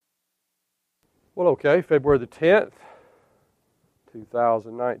Well, okay, February the 10th,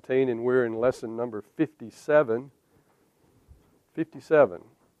 2019, and we're in lesson number 57. 57.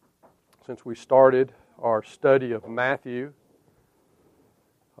 Since we started our study of Matthew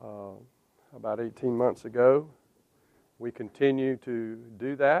about 18 months ago, we continue to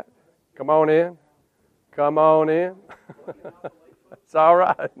do that. Come on in. Come on in. It's all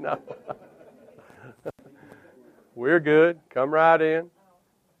right. No. We're good. Come right in.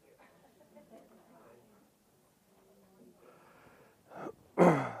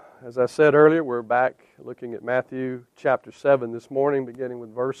 As I said earlier, we're back looking at Matthew chapter 7 this morning, beginning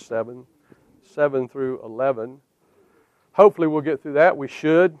with verse 7 through 11. Hopefully we'll get through that. We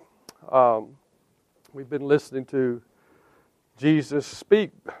should. We've been listening to Jesus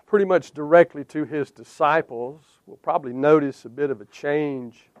speak pretty much directly to His disciples. We'll probably notice a bit of a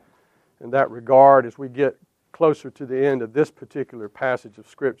change in that regard as we get closer to the end of this particular passage of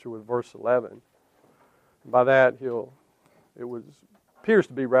Scripture with verse 11. And by that, appears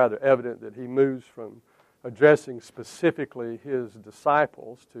to be rather evident that He moves from addressing specifically His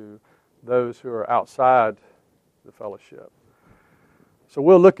disciples to those who are outside the fellowship. So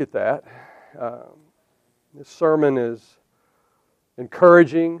we'll look at that. This sermon is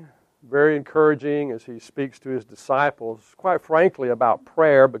encouraging, very encouraging as He speaks to His disciples, quite frankly, about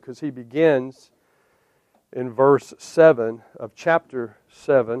prayer, because He begins in verse 7 of chapter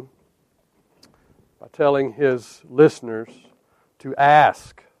 7 by telling His listeners to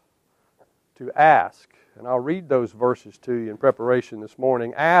ask. And I'll read those verses to you in preparation this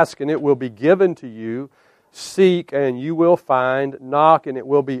morning. Ask, and it will be given to you. Seek, and you will find. Knock, and it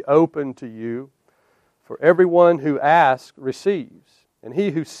will be opened to you. For everyone who asks receives, and he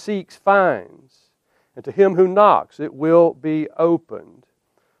who seeks finds. And to him who knocks it will be opened.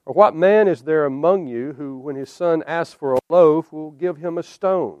 Or what man is there among you who, when his son asks for a loaf, will give him a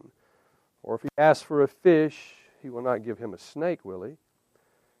stone? Or if he asks for a fish, He will not give him a snake, will He?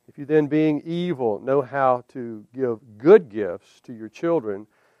 If you then, being evil, know how to give good gifts to your children,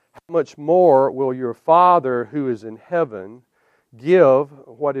 how much more will your Father who is in heaven give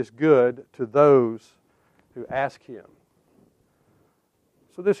what is good to those who ask Him?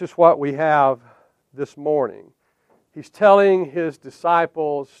 So this is what we have this morning. He's telling His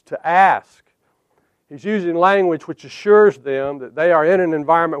disciples to ask. He's using language which assures them that they are in an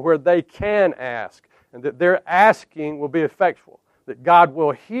environment where they can ask, and that their asking will be effectual, that God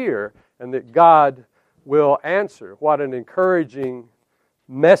will hear, and that God will answer. What an encouraging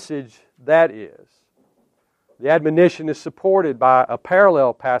message that is. The admonition is supported by a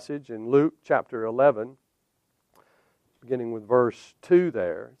parallel passage in Luke chapter 11, beginning with verse 2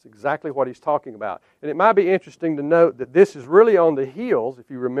 there. It's exactly what he's talking about. And it might be interesting to note that this is really on the heels. If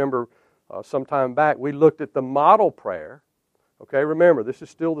you remember some time back, we looked at the model prayer. Okay, remember, this is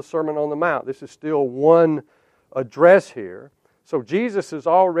still the Sermon on the Mount. This is still one address here. So Jesus has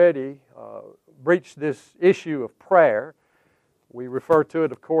already breached this issue of prayer. We refer to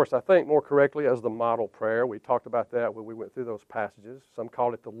it, of course, I think more correctly as the model prayer. We talked about that when we went through those passages. Some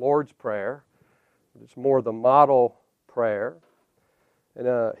call it the Lord's Prayer. It's more the model prayer.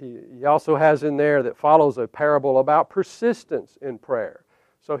 And he also has in there that follows a parable about persistence in prayer.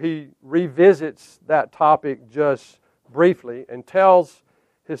 So he revisits that topic just briefly and tells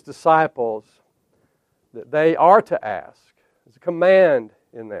his disciples that they are to ask. There's a command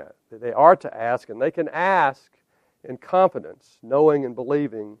in that they are to ask, and they can ask in confidence, knowing and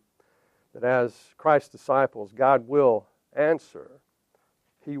believing that as Christ's disciples, God will answer.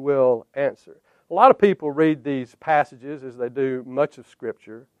 He will answer. A lot of people read these passages, as they do much of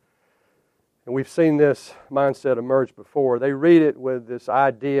Scripture, and we've seen this mindset emerge before. They read it with this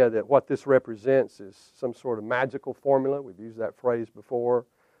idea that what this represents is some sort of magical formula. We've used that phrase before.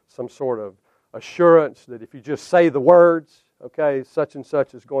 Some sort of assurance that if you just say the words, okay, such and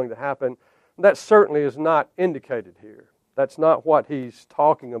such is going to happen. That certainly is not indicated here. That's not what he's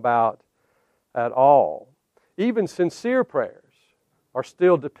talking about at all. Even sincere prayers are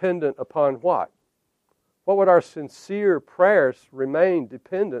still dependent upon what? What would our sincere prayers remain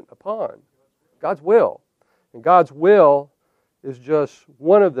dependent upon? God's will. And God's will is just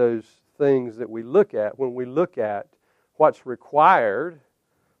one of those things that we look at when we look at what's required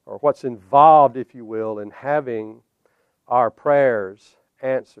or what's involved, if you will, in having our prayers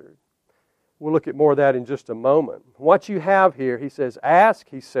answered. We'll look at more of that in just a moment. What you have here, he says ask,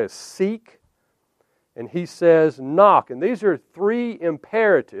 he says seek, and he says knock. And these are three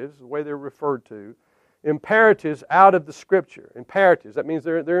imperatives, the way they're referred to, imperatives out of the Scripture. Imperatives, that means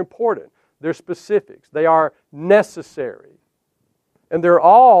they're important. They're specifics. They are necessary. And they're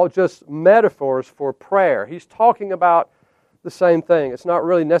all just metaphors for prayer. He's talking about the same thing. It's not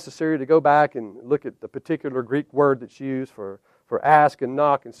really necessary to go back and look at the particular Greek word that's used for ask and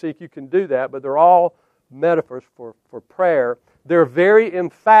knock and seek. You can do that, but they're all metaphors for prayer. They're very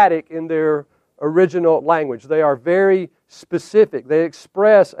emphatic in their original language. They are very specific. They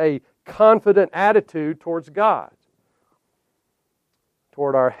express a confident attitude towards God,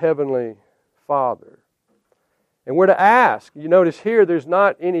 toward our Heavenly Father. And we're to ask. You notice here there's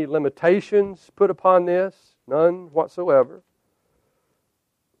not any limitations put upon this, none whatsoever.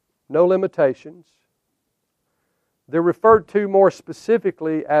 No limitations. They're referred to more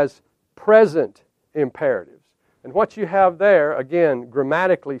specifically as present imperatives. And what you have there, again,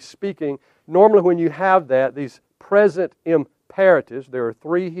 grammatically speaking, normally when you have that, these present imperatives, there are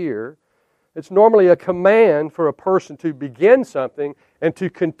 3 here, it's normally a command for a person to begin something and to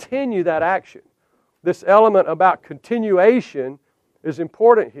continue that action. This element about continuation is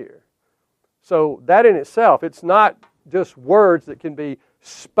important here. So that in itself, it's not just words that can be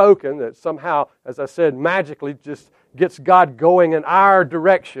spoken that somehow, as I said, magically just gets God going in our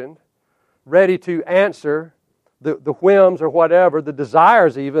direction, ready to answer the whims or whatever, the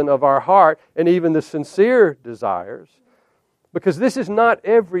desires even of our heart, and even the sincere desires. Because this is not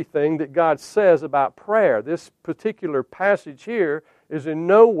everything that God says about prayer. This particular passage here is in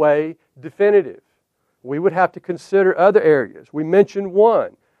no way definitive. We would have to consider other areas. We mentioned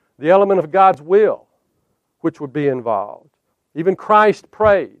one, the element of God's will, which would be involved. Even Christ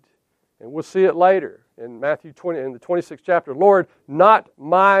prayed, and we'll see it later in Matthew 20, in the 26th chapter, Lord, not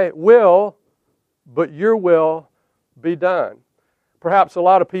my will, but your will be done. Perhaps a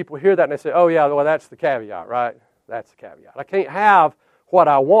lot of people hear that and they say, oh yeah, well that's the caveat, right? That's the caveat. I can't have what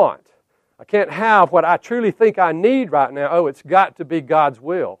I want. I can't have what I truly think I need right now. Oh, it's got to be God's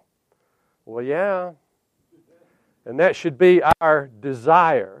will. Well, yeah. And that should be our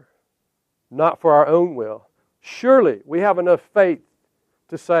desire, not for our own will. Surely we have enough faith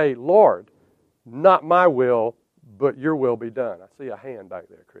to say, Lord, not my will, but your will be done. I see a hand back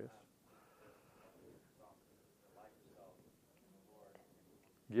there, Chris.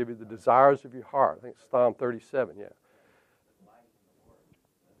 Give you the desires of your heart. I think it's Psalm 37, yeah.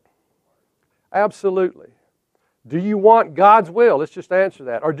 Absolutely. Do you want God's will? Let's just answer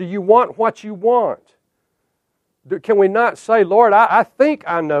that. Or do you want what you want? Can we not say, Lord, I think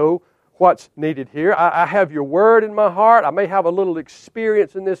I know what's needed here. I have your word in my heart. I may have a little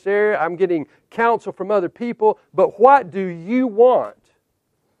experience in this area. I'm getting counsel from other people. But what do you want?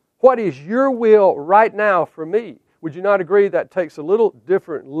 What is your will right now for me? Would you not agree that takes a little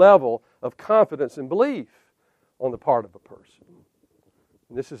different level of confidence and belief on the part of a person?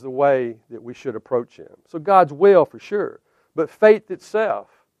 And this is the way that we should approach Him. So God's will for sure. But faith itself.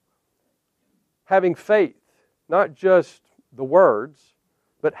 Having faith. Not just the words,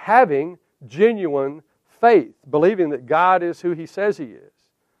 but having genuine faith. Believing that God is who He says He is.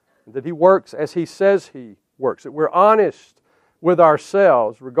 That He works as He says He works. That we're honest with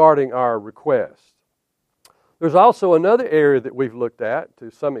ourselves regarding our requests. There's also another area that we've looked at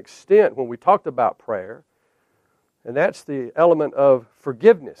to some extent when we talked about prayer, and that's the element of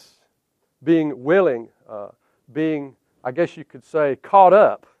forgiveness. Being willing, being, I guess you could say, caught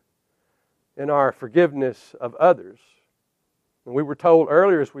up in our forgiveness of others. And we were told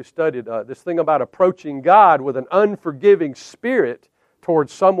earlier as we studied this thing about approaching God with an unforgiving spirit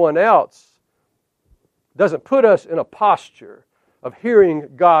towards someone else doesn't put us in a posture of hearing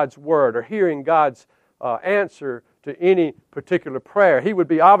God's word or hearing God's answer to any particular prayer. He would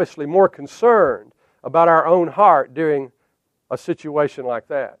be obviously more concerned about our own heart during a situation like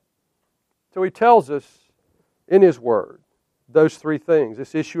that. So He tells us in His Word those 3 things,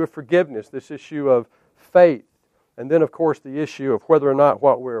 this issue of forgiveness, this issue of faith, and then of course the issue of whether or not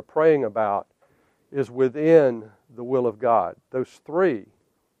what we're praying about is within the will of God. Those 3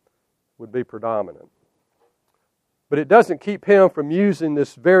 would be predominant. But it doesn't keep Him from using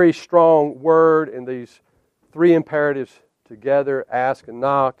this very strong word and these 3 imperatives together, ask and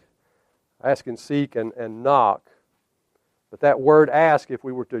knock, ask and seek and knock. But that word ask, if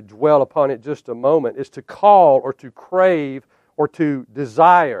we were to dwell upon it just a moment, is to call or to crave or to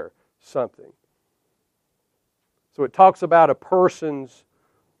desire something. So it talks about a person's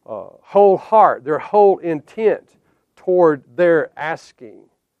whole heart, their whole intent toward their asking.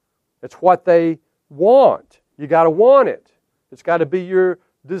 It's what they want. You got to want it. It's got to be your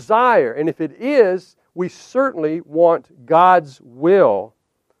desire. And if it is, we certainly want God's will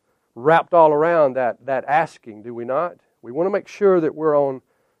wrapped all around that asking, do we not? We want to make sure that we're on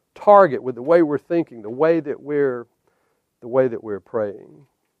target with the way we're thinking, the way that we're praying.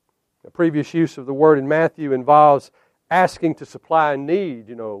 The previous use of the word in Matthew involves asking to supply a need.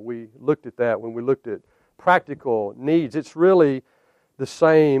 You know, we looked at that when we looked at practical needs. It's really the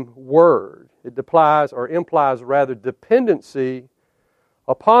same word. It implies rather dependency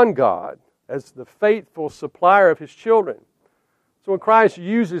upon God as the faithful supplier of His children. So when Christ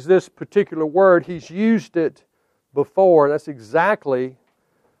uses this particular word, He's used it before. That's exactly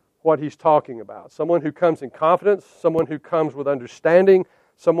what He's talking about. Someone who comes in confidence, someone who comes with understanding,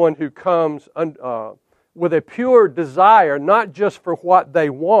 someone who comes with a pure desire, not just for what they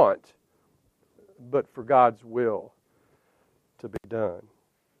want, but for God's will to be done.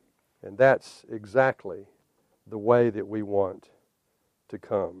 And that's exactly the way that we want to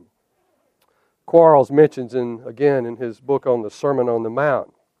come. Quarles mentions, again in his book on the Sermon on the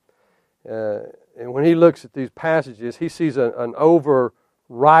Mount, and when he looks at these passages, he sees an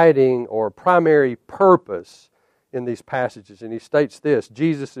overriding or primary purpose in these passages. And he states this: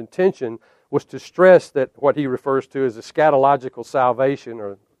 Jesus' intention was to stress that what he refers to as eschatological salvation,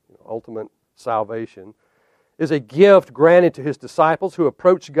 or ultimate salvation, is a gift granted to His disciples who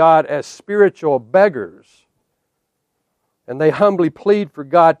approach God as spiritual beggars. And they humbly plead for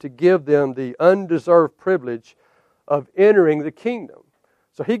God to give them the undeserved privilege of entering the kingdom.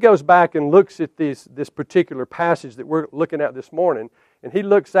 So he goes back and looks at this particular passage that we're looking at this morning, and he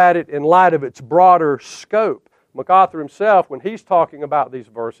looks at it in light of its broader scope. MacArthur himself, when he's talking about these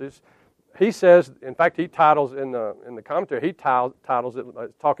verses, he says, in fact, he titles in the commentary, he titles it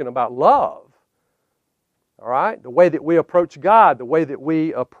talking about love. All right? The way that we approach God, the way that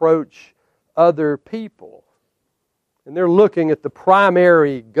we approach other people. And they're looking at the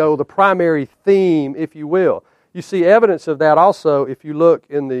primary goal, the primary theme, if you will. You see evidence of that also if you look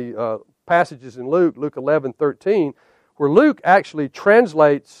in the passages in Luke 11:13, where Luke actually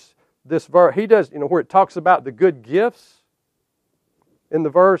translates this verse. He does, where it talks about the good gifts in the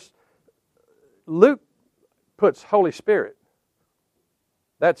verse, Luke puts Holy Spirit.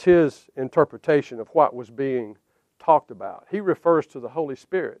 That's his interpretation of what was being talked about. He refers to the Holy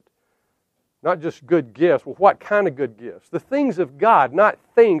Spirit. Not just good gifts. Well, what kind of good gifts? The things of God, not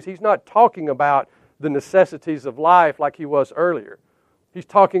things. He's not talking about the necessities of life like he was earlier. He's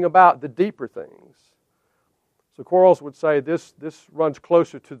talking about the deeper things. So Quarles would say this runs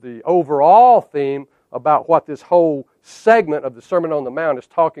closer to the overall theme about what this whole segment of the Sermon on the Mount is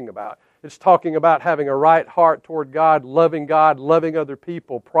talking about. It's talking about having a right heart toward God, loving other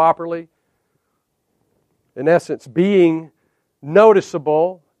people properly. In essence, being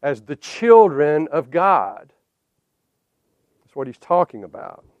noticeable as the children of God. That's what he's talking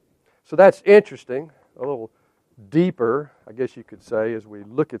about. So that's interesting, a little deeper, I guess you could say, as we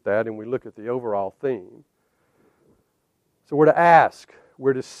look at that and we look at the overall theme. So we're to ask,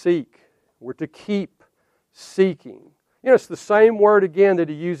 we're to seek, we're to keep seeking. It's the same word again that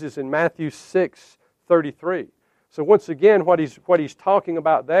he uses in Matthew 6:33. So once again, what he's talking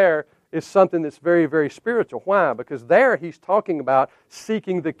about there is something that's very, very spiritual. Why? Because there he's talking about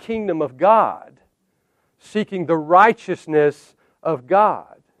seeking the kingdom of God, seeking the righteousness of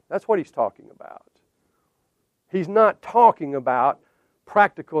God. That's what he's talking about. He's not talking about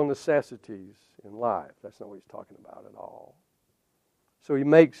practical necessities in life. That's not what he's talking about at all. So he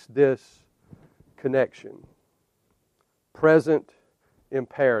makes this connection. Present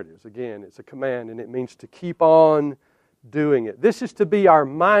imperatives. Again, it's a command, and it means to keep on doing it. This is to be our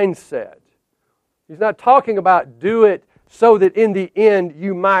mindset. He's not talking about do it so that in the end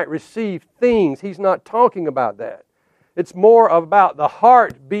you might receive things. He's not talking about that. It's more about the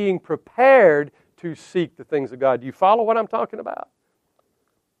heart being prepared to seek the things of God. Do you follow what I'm talking about?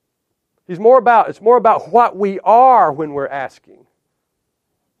 It's more about what we are when we're asking.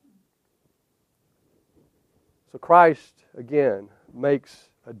 So Christ, again, makes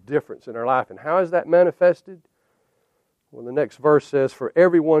a difference in our life. And how is that manifested? Well, the next verse says, "For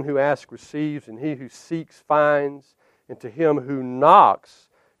everyone who asks receives, and he who seeks finds, and to him who knocks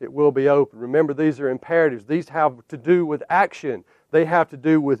it will be open." Remember, these are imperatives. These have to do with action. They have to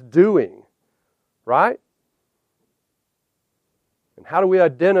do with doing. Right? And how do we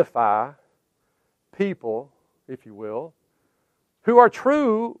identify people, if you will, who are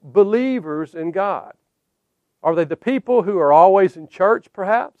true believers in God? Are they the people who are always in church,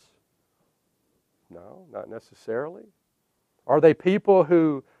 perhaps? No, not necessarily. Are they people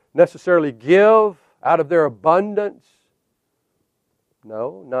who necessarily give out of their abundance?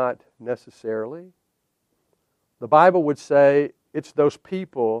 No, not necessarily. The Bible would say it's those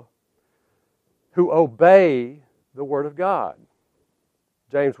people who obey the Word of God.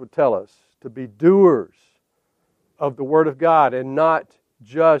 James would tell us to be doers of the Word of God and not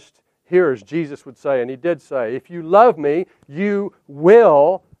just hearers. Jesus would say, and He did say, "If you love me, you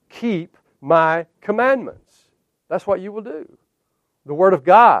will keep my commandments." That's what you will do. The Word of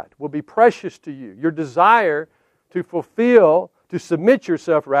God will be precious to you. Your desire to submit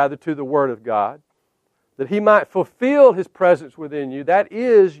yourself rather to the Word of God, that He might fulfill His presence within you, that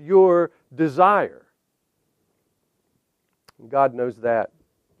is your desire. And God knows that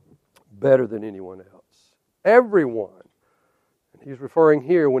better than anyone else. Everyone. And He's referring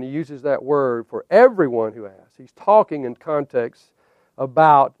here, when He uses that word, for everyone who asks. He's talking in context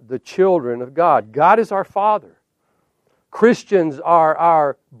about the children of God. God is our Father. Christians are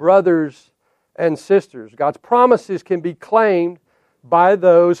our brothers and sisters. God's promises can be claimed by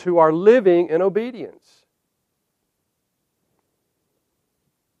those who are living in obedience.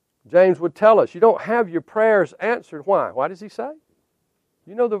 James would tell us, you don't have your prayers answered. Why? Why does he say?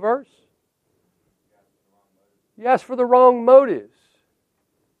 You know the verse? You ask for the wrong motives.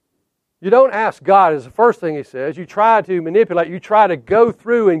 You don't ask God, is the first thing he says. You try to manipulate. You try to go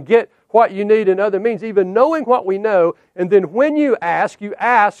through and get what you need in other means, even knowing what we know. And then when you ask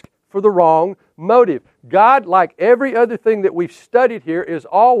for the wrong motive. God, like every other thing that we've studied here, is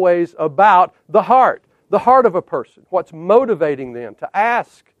always about the heart of a person. What's motivating them to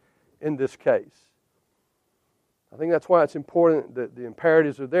ask in this case. I think that's why it's important that the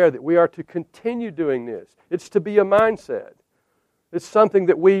imperatives are there, that we are to continue doing this. It's to be a mindset. It's something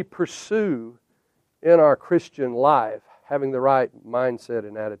that we pursue in our Christian life, having the right mindset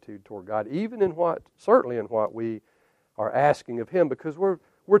and attitude toward God, certainly in what we are asking of Him, because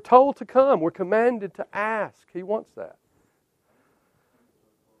we're told to come. We're commanded to ask. He wants that.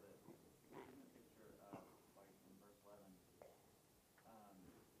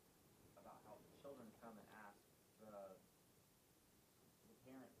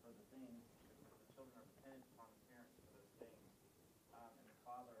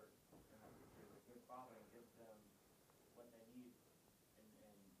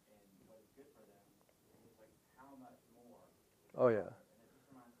 Oh, yeah. And it just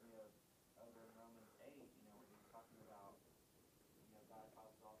reminds me of over in Romans 8, where he's talking about, God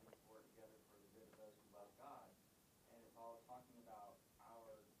causes all things to work together for the good of those who love God. And it's all talking about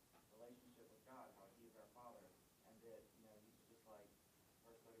our relationship with God, how He's our Father. And that, He's just like,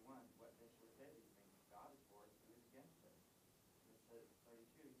 verse 31, what they should say these things, God is for us, who is against us? And it says, 32,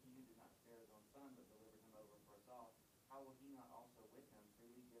 He who did not spare His own Son, but delivered Him over for us all, how will He not also with Him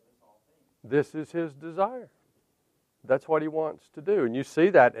freely give us all things? This is His desire. That's what He wants to do. And you see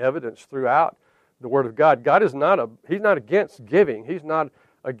that evidence throughout the Word of God. God is He's not against giving. He's not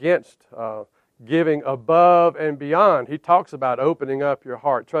against giving above and beyond. He talks about opening up your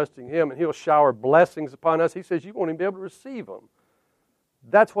heart, trusting Him, and He'll shower blessings upon us. He says you won't even be able to receive them.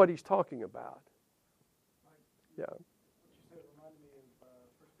 That's what He's talking about. Yeah. What you said reminded me of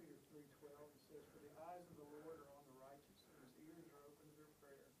 1 Peter 3:12. It says, "For the eyes of the Lord are on the righteous, and His ears are open to their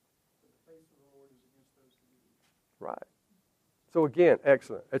prayer. But the face of the Lord is against those who do evil." Right. So again,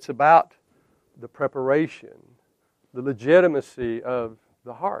 excellent. It's about the preparation, the legitimacy of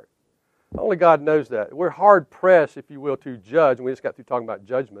the heart. Only God knows that. We're hard-pressed, if you will, to judge, and we just got through talking about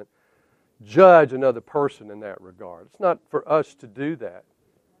judgment, judge another person in that regard. It's not for us to do that.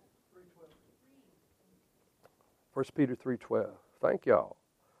 1 Peter 3:12. Thank y'all.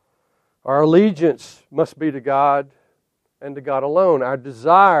 Our allegiance must be to God and to God alone. Our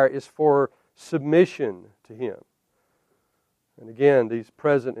desire is for submission to Him. And again, these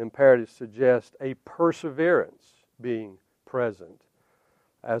present imperatives suggest a perseverance being present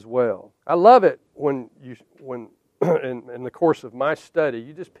as well. I love it when in the course of my study,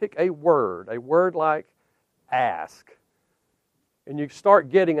 you just pick a word like ask, and you start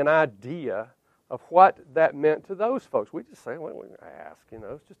getting an idea of what that meant to those folks. We just say, well, we ask,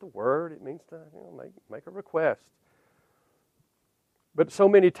 it's just a word. It means to make a request. But so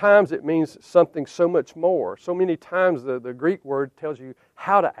many times it means something so much more. So many times the Greek word tells you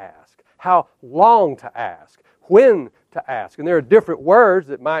how to ask, how long to ask, when to ask. And there are different words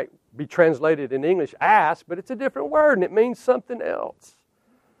that might be translated in English, ask, but it's a different word and it means something else.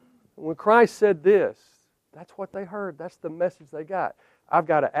 And when Christ said this, that's what they heard. That's the message they got. I've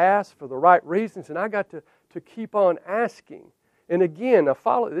got to ask for the right reasons, and I got to keep on asking. And again,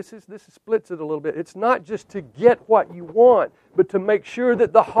 this splits it a little bit. It's not just to get what you want, but to make sure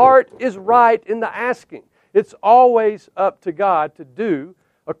that the heart is right in the asking. It's always up to God to do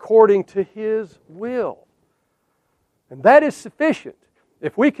according to His will. And that is sufficient.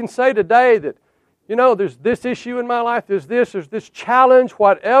 If we can say today that, there's this issue in my life, there's this challenge,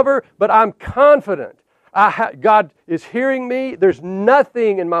 whatever, but I'm confident God is hearing me. There's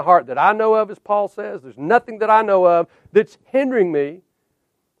nothing in my heart that I know of, as Paul says. There's nothing that I know of that's hindering me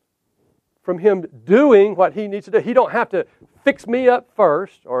from Him doing what He needs to do. He don't have to fix me up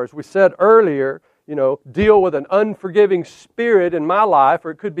first, or as we said earlier, deal with an unforgiving spirit in my life,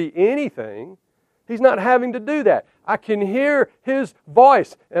 or it could be anything. He's not having to do that. I can hear His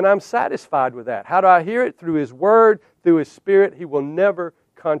voice, and I'm satisfied with that. How do I hear it? Through His Word, through His Spirit. He will never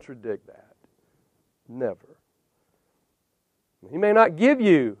contradict that. Never. He may not give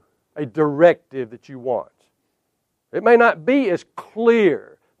you a directive that you want. It may not be as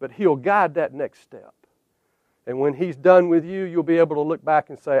clear, but He'll guide that next step. And when He's done with you, you'll be able to look back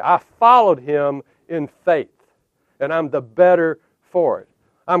and say, I followed Him in faith, and I'm the better for it.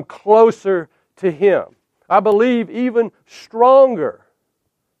 I'm closer to Him. I believe even stronger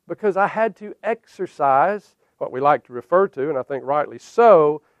because I had to exercise what we like to refer to, and I think rightly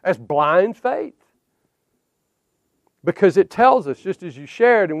so, as blind faith. Because it tells us, just as you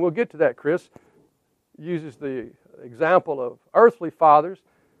shared, and we'll get to that, Chris, uses the example of earthly fathers.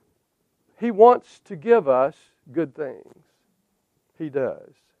 He wants to give us good things. He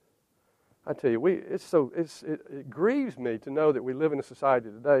does. I tell you, it grieves me to know that we live in a society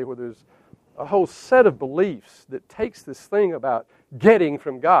today where there's a whole set of beliefs that takes this thing about getting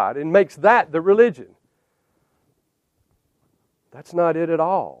from God and makes that the religion. That's not it at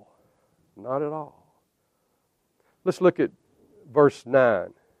all. Not at all. Let's look at verse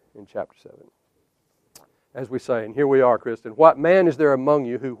 9 in chapter 7. As we say, and here we are, Kristen. What man is there among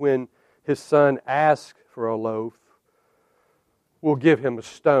you who, when his son asks for a loaf, will give him a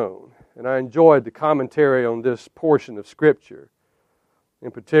stone? And I enjoyed the commentary on this portion of Scripture. In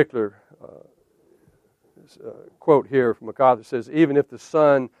particular, this quote here from MacArthur says, even if the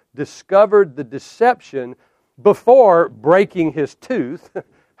son discovered the deception before breaking his tooth,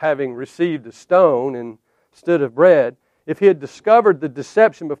 having received a stone instead of bread, if he had discovered the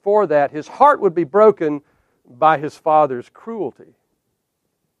deception before that, his heart would be broken by his father's cruelty.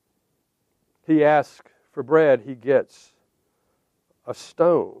 He asks for bread, he gets a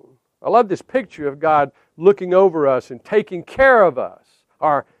stone. I love this picture of God looking over us and taking care of us,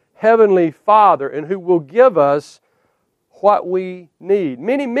 our Heavenly Father, and who will give us what we need.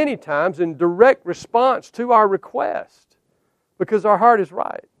 Many, many times in direct response to our request, because our heart is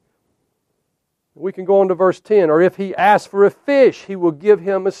right. We can go on to verse 10. Or if he asks for a fish, he will give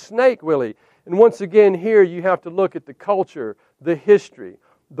him a snake, will he? And once again here you have to look at the culture, the history,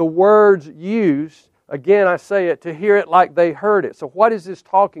 the words used. Again, I say it to hear it like they heard it. So what is this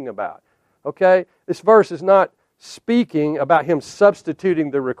talking about? Okay? This verse is not speaking about him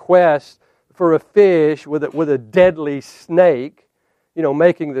substituting the request for a fish with a deadly snake,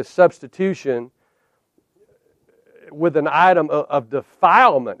 making the substitution with an item of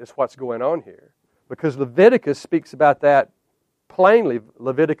defilement is what's going on here. Because Leviticus speaks about that plainly,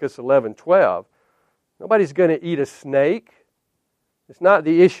 Leviticus 11:12. Nobody's going to eat a snake. It's not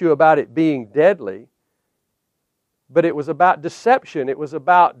the issue about it being deadly, but it was about deception. It was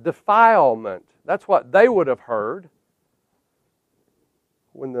about defilement. That's what they would have heard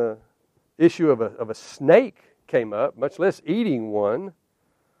when the issue of a snake came up, much less eating one.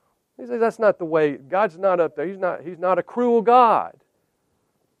 He says that's not the way. God's not up there. He's not a cruel God.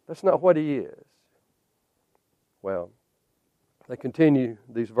 That's not what He is. Well, they continue,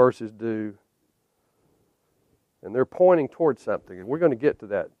 these verses do, and they're pointing towards something. And we're going to get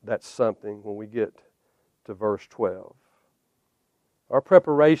to that something when we get to verse 12. Our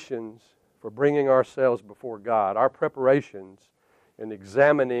preparations for bringing ourselves before God, our preparations in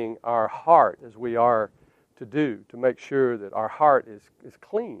examining our heart as we are to do, to make sure that our heart is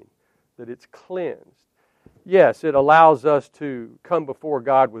clean, that it's cleansed. Yes, it allows us to come before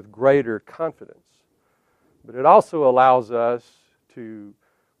God with greater confidence. But it also allows us to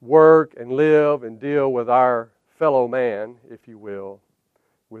work and live and deal with our fellow man, if you will,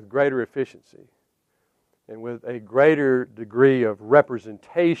 with greater efficiency and with a greater degree of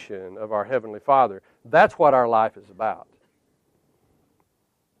representation of our Heavenly Father. That's what our life is about.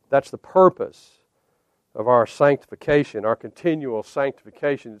 That's the purpose of our sanctification, our continual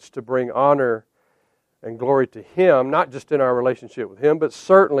sanctification. It's to bring honor and glory to Him, not just in our relationship with Him, but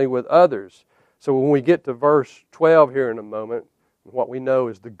certainly with others. So when we get to verse 12 here in a moment, what we know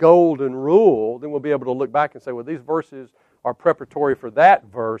is the golden rule, then we'll be able to look back and say, well, these verses are preparatory for that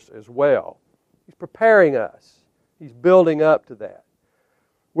verse as well. He's preparing us. He's building up to that.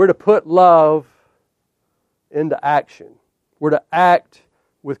 We're to put love into action. We're to act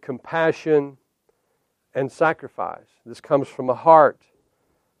with compassion and sacrifice. This comes from a heart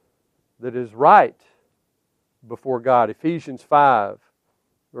that is right before God. Ephesians 5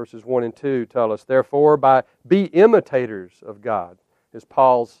 verses 1 and 2 tell us, therefore, be imitators of God, is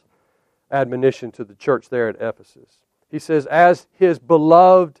Paul's admonition to the church there at Ephesus. He says, as His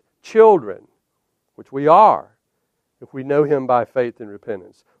beloved children, which we are, if we know Him by faith and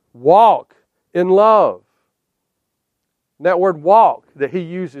repentance, walk in love. And that word walk that he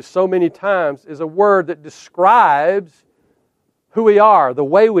uses so many times is a word that describes who we are, the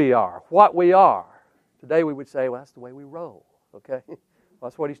way we are, what we are. Today we would say, well, that's the way we roll, okay? Well,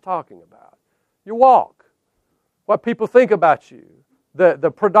 that's what he's talking about. Your walk, what people think about you,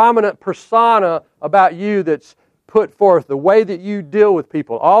 the predominant persona about you that's put forth, the way that you deal with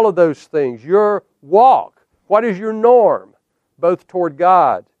people, all of those things, your walk. What is your norm, both toward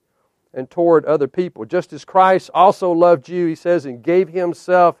God and toward other people? Just as Christ also loved you, he says, and gave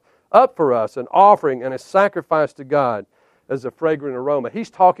himself up for us, an offering and a sacrifice to God as a fragrant aroma. He's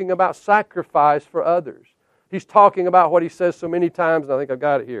talking about sacrifice for others. He's talking about what he says so many times, and I think I've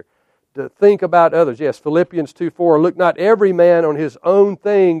got it here, to think about others. Yes, Philippians 2:4, look not every man on his own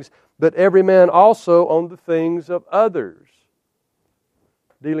things, but every man also on the things of others.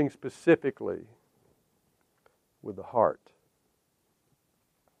 Dealing specifically with the heart.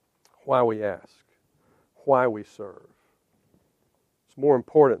 Why we ask, why we serve. It's more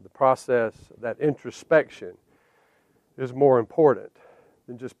important, the process, that introspection is more important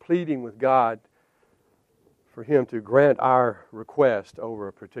than just pleading with God for him to grant our request over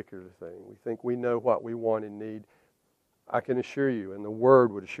a particular thing. We think we know what we want and need. I can assure you, and the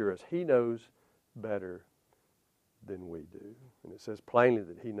Word would assure us, he knows better than we do. And it says plainly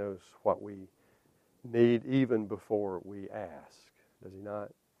that he knows what we need even before we ask. Does he not?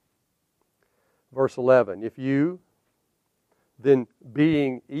 Verse 11, if you, then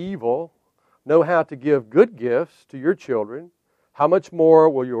being evil, know how to give good gifts to your children, how much more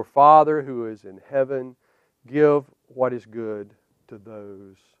will your Father who is in heaven give what is good to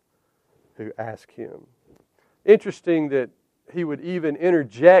those who ask him? Interesting that he would even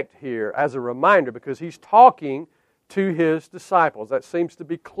interject here as a reminder, because he's talking to his disciples. That seems to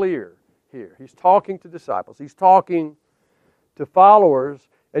be clear here. He's talking to disciples. He's talking to followers,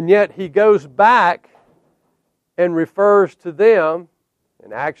 and yet he goes back and refers to them,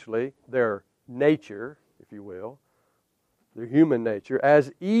 and actually their nature, if you will, their human nature,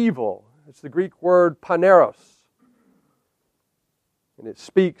 as evil. It's the Greek word paneros. And it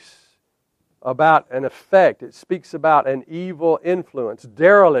speaks about an effect. It speaks about an evil influence.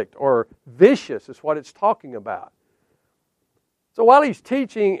 Derelict or vicious is what it's talking about. So while he's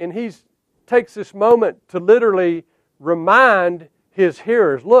teaching, and he takes this moment to literally remind his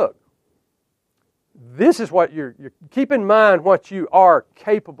hearers, look, this is what you're keep in mind what you are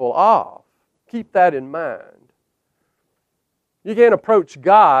capable of. Keep that in mind. You can't approach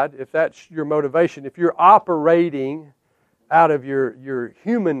God if that's your motivation. If you're operating out of your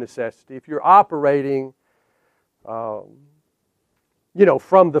human necessity, if you're operating, from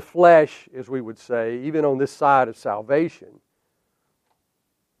the flesh, as we would say, even on this side of salvation,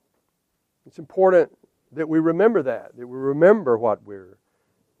 it's important that we remember that we remember what we're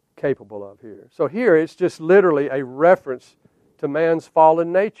capable of here. So here it's just literally a reference to man's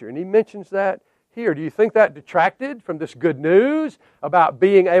fallen nature. And he mentions that here. Do you think that detracted from this good news about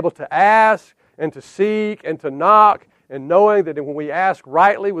being able to ask and to seek and to knock and knowing that when we ask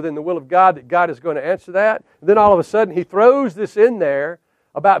rightly within the will of God, that God is going to answer that? And then all of a sudden he throws this in there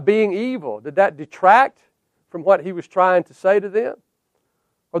about being evil. Did that detract from what he was trying to say to them?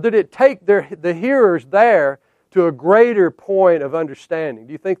 Or did it take the hearers there to a greater point of understanding?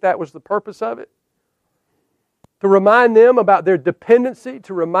 Do you think that was the purpose of it? To remind them about their dependency,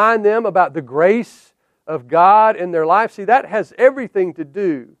 to remind them about the grace of God in their life. See, that has everything to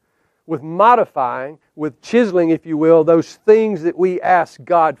do with modifying, with chiseling, if you will, those things that we ask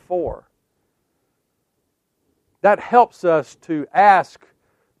God for. That helps us to ask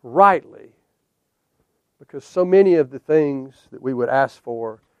rightly, because so many of the things that we would ask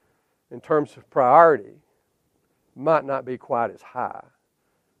for in terms of priority might not be quite as high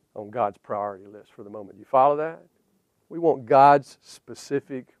on God's priority list for the moment. You follow that? We want God's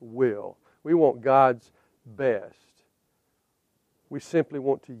specific will. We want God's best. We simply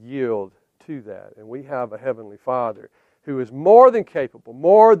want to yield to that. And we have a Heavenly Father who is more than capable,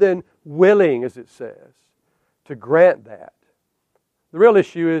 more than willing, as it says, to grant that. The real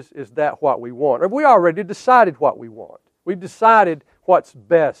issue is that what we want. Or we already decided what we want. We've decided what's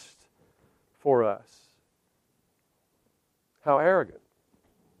best for us. How arrogant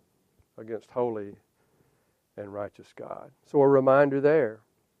against holy and righteous God. So a reminder there,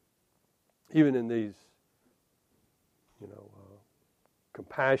 even in these,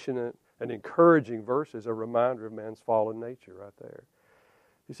 compassionate and encouraging verses, a reminder of man's fallen nature right there.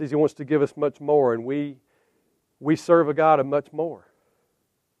 He says he wants to give us much more, and we serve a God of much more.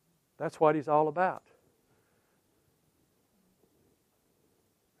 That's what he's all about.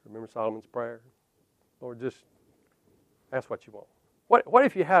 Remember Solomon's prayer? Lord, just ask what you want. What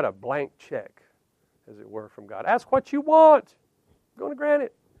if you had a blank check, as it were, from God? Ask what you want. I'm going to grant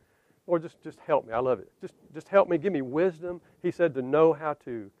it. Lord, just help me. I love it. Just help me. Give me wisdom. He said to know how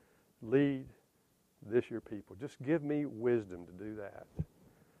to lead this your people. Just give me wisdom to do that.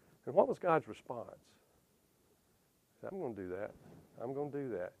 And what was God's response? He said, I'm going to do that. I'm going to do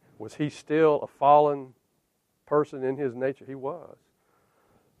that. Was he still a fallen person in his nature? He was.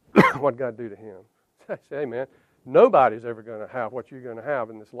 What did God do to him? I say, hey man, nobody's ever going to have what you're going to have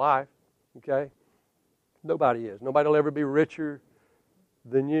in this life. Okay? Nobody is. Nobody will ever be richer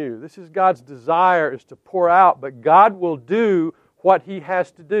than you. This is God's desire, is to pour out, but God will do what he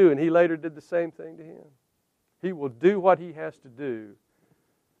has to do, and he later did the same thing to him. He will do what he has to do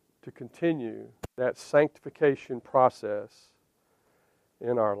to continue that sanctification process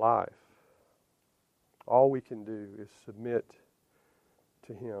in our life. All we can do is submit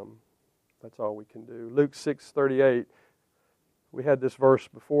to him. That's all we can do. Luke 6:38, we had this verse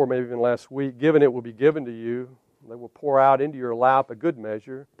before, maybe even last week. Given it will be given to you. They will pour out into your lap a good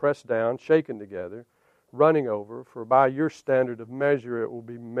measure, pressed down, shaken together, running over. For by your standard of measure it will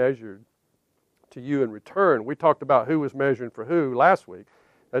be measured to you in return. We talked about who was measuring for who last week.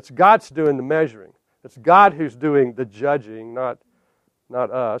 That's God's doing the measuring. It's God who's doing the judging, not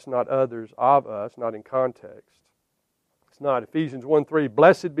us, not others of us, not in context. It's not. Ephesians 1:3,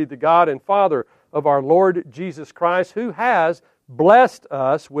 blessed be the God and Father of our Lord Jesus Christ, who has blessed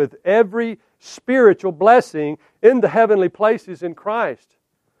us with every spiritual blessing in the heavenly places in Christ.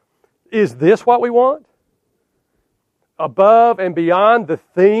 Is this what we want? Above and beyond the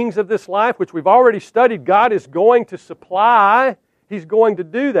things of this life, which we've already studied, God is going to supply. He's going to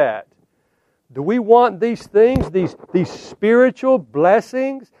do that. Do we want these things, these spiritual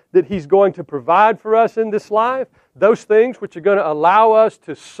blessings that He's going to provide for us in this life? Those things which are going to allow us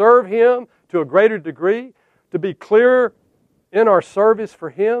to serve Him to a greater degree, to be clearer in our service for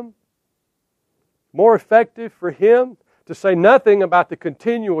Him, more effective for Him, to say nothing about the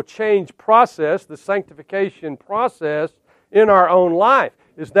continual change process, the sanctification process in our own life.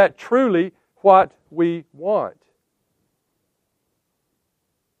 Is that truly what we want?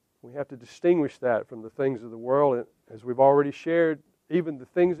 We have to distinguish that from the things of the world, and as we've already shared, even the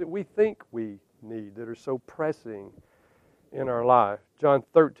things that we think we need that are so pressing in our life. John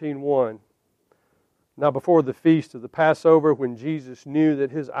 13:1. Now before the feast of the Passover, when Jesus knew that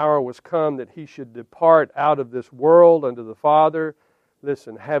His hour was come, that He should depart out of this world unto the Father,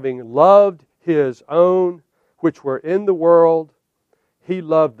 listen, having loved His own which were in the world, He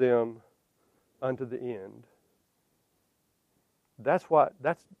loved them unto the end. That's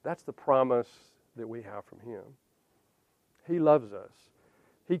the promise that we have from Him. He loves us.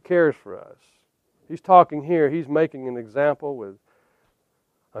 He cares for us. He's talking here, He's making an example with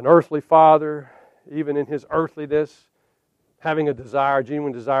an earthly father, even in his earthliness, having a desire,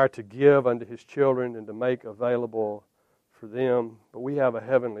 genuine desire to give unto his children and to make available for them. But we have a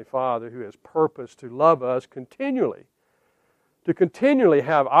heavenly Father who has purpose to love us continually, to continually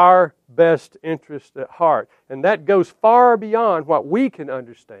have our best interest at heart. And that goes far beyond what we can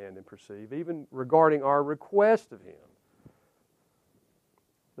understand and perceive, even regarding our request of Him.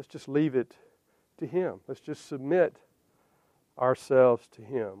 Let's just leave it to Him. Let's just submit ourselves to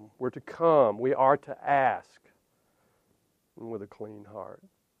Him. We're to come. We are to ask with a clean heart.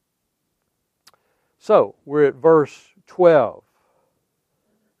 So, we're at verse 12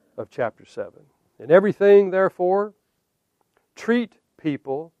 of chapter 7. In everything, therefore, treat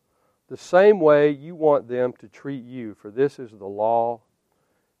people the same way you want them to treat you, for this is the law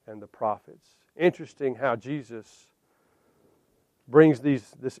and the prophets. Interesting how Jesus brings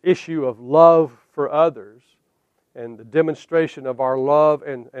this issue of love for others and the demonstration of our love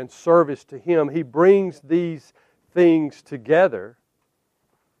and service to Him. He brings these things together,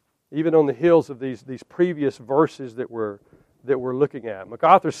 even on the heels of these previous verses that we're looking at.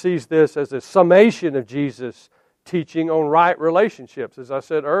 MacArthur sees this as a summation of Jesus' teaching on right relationships. As I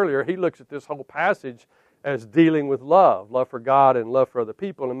said earlier, he looks at this whole passage as dealing with love for God and love for other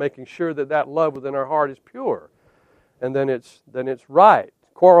people, and making sure that love within our heart is pure, and then it's right.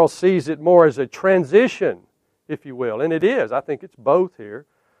 Quarles sees it more as a transition, if you will, and it is. I think it's both here.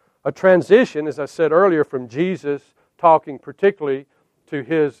 A transition, as I said earlier, from Jesus talking particularly to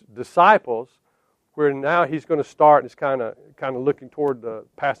His disciples, where now He's going to start, and it's kind of looking toward the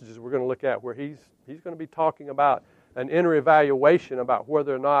passages we're going to look at, where He's going to be talking about an inner evaluation about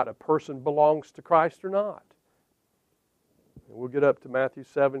whether or not a person belongs to Christ or not. And we'll get up to Matthew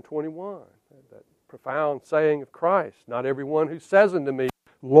 7:21, that profound saying of Christ, not everyone who says unto me,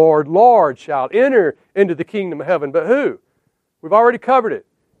 Lord, Lord, shall enter into the kingdom of heaven, but who? We've already covered it.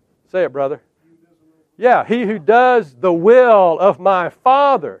 Say it, brother. Yeah, he who does the will of my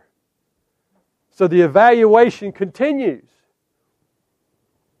Father. So the evaluation continues.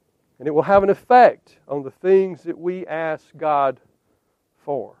 And it will have an effect on the things that we ask God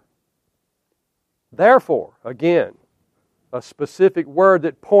for. Therefore, again, a specific word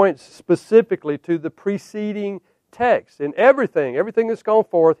that points specifically to the preceding text. In everything that's gone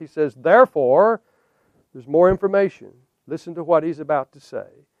forth, he says, therefore, there's more information. Listen to what he's about to say.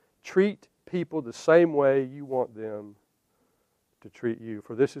 Treat people the same way you want them to treat you.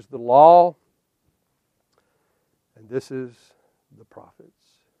 For this is the law, and this is the prophets.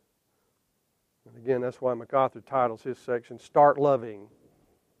 And again, that's why MacArthur titles his section, Start Loving,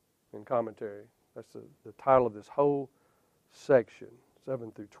 in commentary. That's the title of this whole section,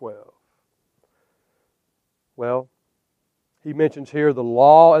 7 through 12. Well, he mentions here the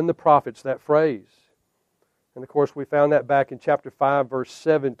law and the prophets, that phrase. And of course, we found that back in chapter 5, verse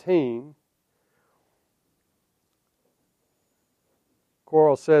 17.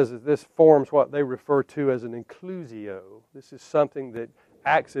 Quarles says that this forms what they refer to as an inclusio. This is something that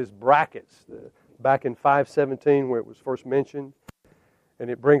acts as brackets. Back in 5:17, where it was first mentioned, and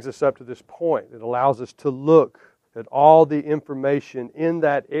it brings us up to this point. It allows us to look at all the information in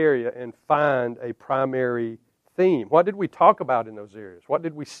that area and find a primary theme. What did we talk about in those areas? What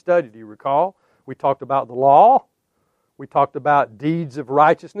did we study? Do you recall? We talked about the law. We talked about deeds of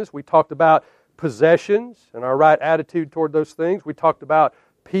righteousness. We talked about possessions and our right attitude toward those things. We talked about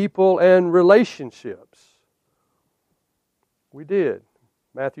people and relationships. We did.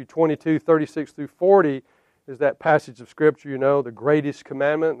 Matthew 22, 36 through 40 is that passage of Scripture, you know, the greatest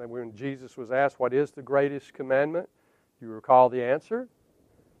commandment. And when Jesus was asked, what is the greatest commandment? You recall the answer?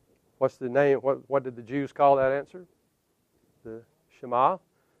 What's the name? What did the Jews call that answer? The Shema.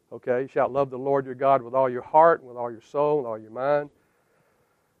 Okay, you shall love the Lord your God with all your heart, with all your soul, with all your mind.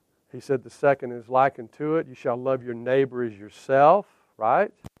 He said the second is likened to it. You shall love your neighbor as yourself,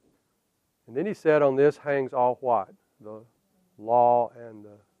 right? And then he said on this hangs all what? The law and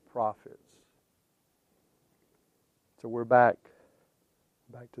the prophets. So we're back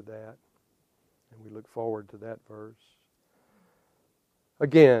to that. And we look forward to that verse.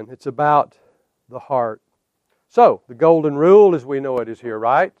 Again, it's about the heart. So, the golden rule as we know it is here,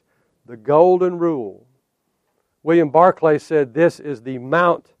 right? The golden rule. William Barclay said this is the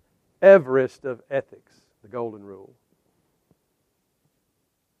Mount Everest of ethics, the golden rule.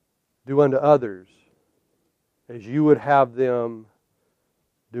 Do unto others as you would have them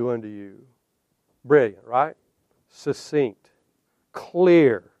do unto you. Brilliant, right? Succinct,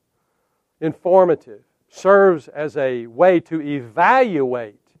 clear, informative, serves as a way to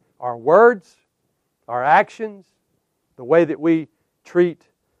evaluate our words, our actions, the way that we treat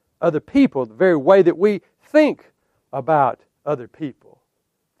other people, the very way that we think about other people.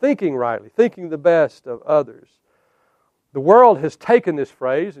 Thinking rightly, thinking the best of others. The world has taken this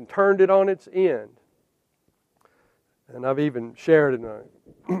phrase and turned it on its end. And I've even shared in a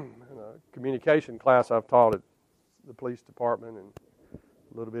communication class I've taught at the police department and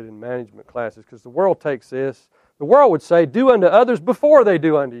a little bit in management classes, because the world takes this. The world would say, do unto others before they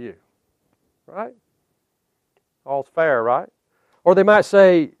do unto you. Right? All's fair, right? Or they might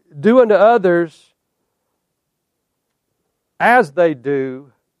say, do unto others as they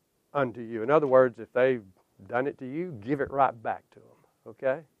do unto you. In other words, if they've done it to you, give it right back to them.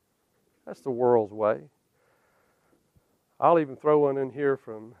 Okay? That's the world's way. I'll even throw one in here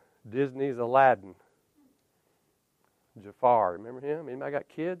from Disney's Aladdin. Jafar, remember him? Anybody got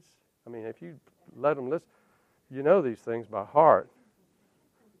kids? I mean, if you let them listen, you know these things by heart.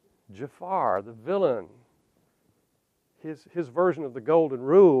 Jafar, the villain. His version of the golden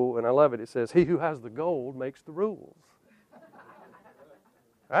rule, and I love it, it says, he who has the gold makes the rules.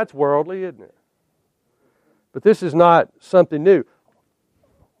 That's worldly, isn't it? But this is not something new.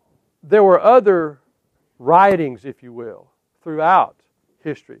 There were other writings, if you will, throughout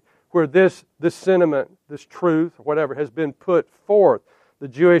history where this sentiment, this truth, or whatever, has been put forth. The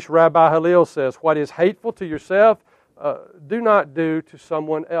Jewish Rabbi Hillel says, what is hateful to yourself, do not do to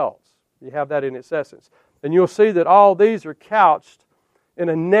someone else. You have that in its essence. And you'll see that all these are couched in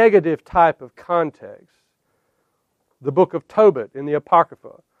a negative type of context. The book of Tobit in the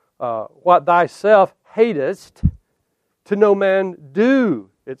Apocrypha, what thyself hatest, to no man do,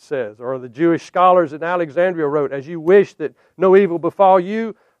 it says. Or the Jewish scholars in Alexandria wrote, as you wish that no evil befall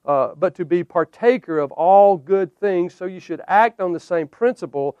you, but to be partaker of all good things, so you should act on the same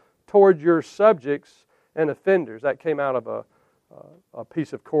principle toward your subjects and offenders. That came out of a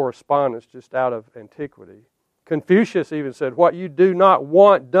piece of correspondence just out of antiquity. Confucius even said, what you do not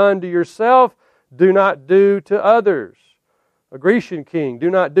want done to yourself, do not do to others. A Grecian king, do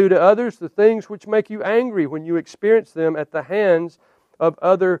not do to others the things which make you angry when you experience them at the hands of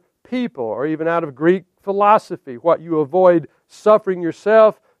other people, or even out of Greek philosophy. What you avoid suffering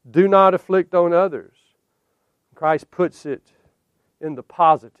yourself, do not afflict on others. Christ puts it in the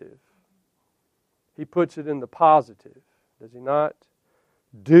positive. He puts it in the positive, does he not?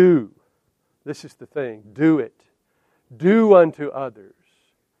 Do. This is the thing. Do it. Do unto others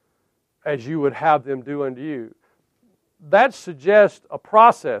as you would have them do unto you. That suggests a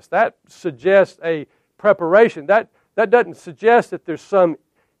process. That suggests a preparation. That doesn't suggest that there's some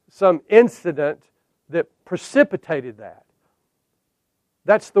incident that precipitated that.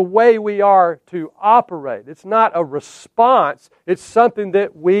 That's the way we are to operate. It's not a response. It's something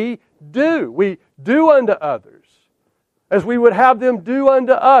that we do. We do unto others as we would have them do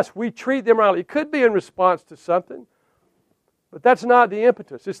unto us. We treat them rightly. It could be in response to something, but that's not the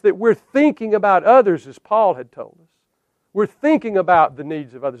impetus. It's that we're thinking about others, as Paul had told us. We're thinking about the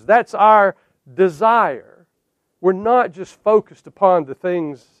needs of others. That's our desire. We're not just focused upon the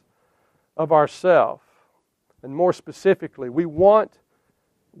things of ourselves. And more specifically,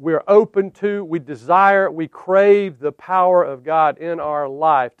 we're open to, we desire, we crave the power of God in our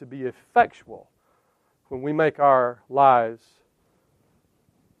life to be effectual when we make our lives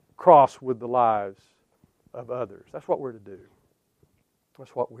cross with the lives of others. That's what we're to do.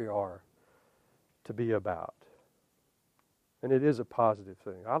 That's what we are to be about. And it is a positive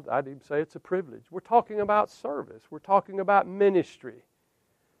thing. I'd even say it's a privilege. We're talking about service. We're talking about ministry.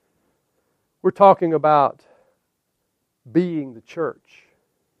 We're talking about being the church.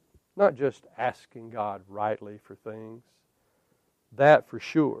 Not just asking God rightly for things. That for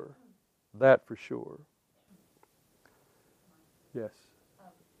sure. That for sure. Yes.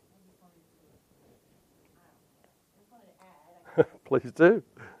 Please do.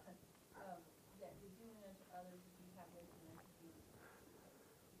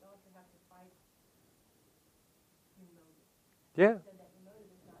 Yeah.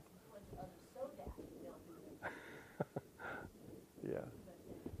 Yeah.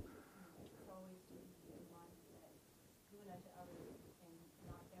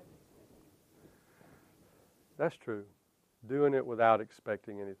 That's true. Doing it without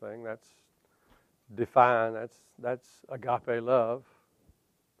expecting anything. That's define. That's agape love.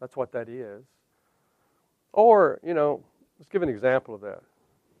 That's what that is. Or, let's give an example of that.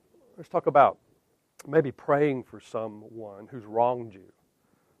 Let's talk about maybe praying for someone who's wronged you.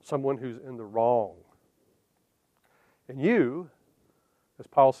 Someone who's in the wrong. And you, as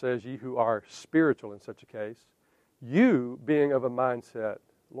Paul says, ye who are spiritual in such a case, you being of a mindset,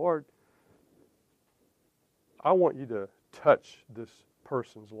 Lord, I want you to touch this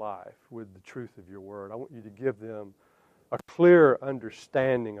person's life with the truth of your word. I want you to give them a clear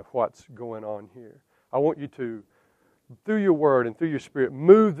understanding of what's going on here. I want you to, through your word and through your spirit,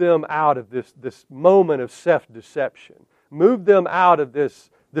 move them out of this moment of self-deception. Move them out of this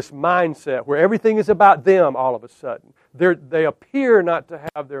mindset where everything is about them all of a sudden. They appear not to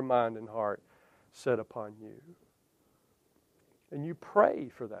have their mind and heart set upon you. And you pray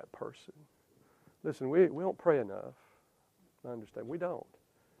for that person. Listen, we don't pray enough. I understand. We don't.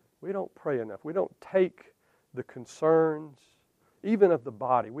 We don't pray enough. We don't take the concerns, even of the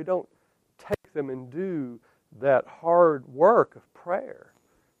body. We don't take them and do that hard work of prayer.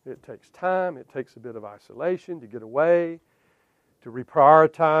 It takes time. It takes a bit of isolation to get away, to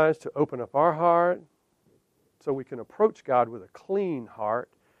reprioritize, to open up our heart so we can approach God with a clean heart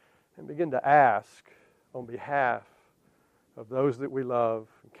and begin to ask on behalf of those that we love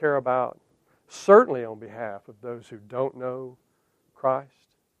and care about, certainly on behalf of those who don't know Christ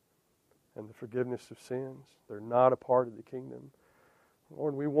and the forgiveness of sins. They're not a part of the kingdom.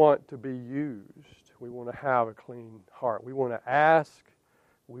 Lord, we want to be used. We want to have a clean heart. We want to ask.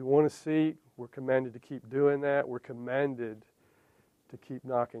 We want to seek. We're commanded to keep doing that. We're commanded to keep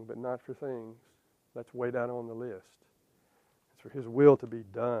knocking, but not for things. That's way down on the list. It's for His will to be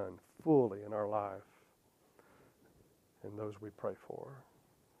done fully in our life and those we pray for.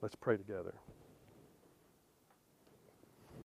 Let's pray together.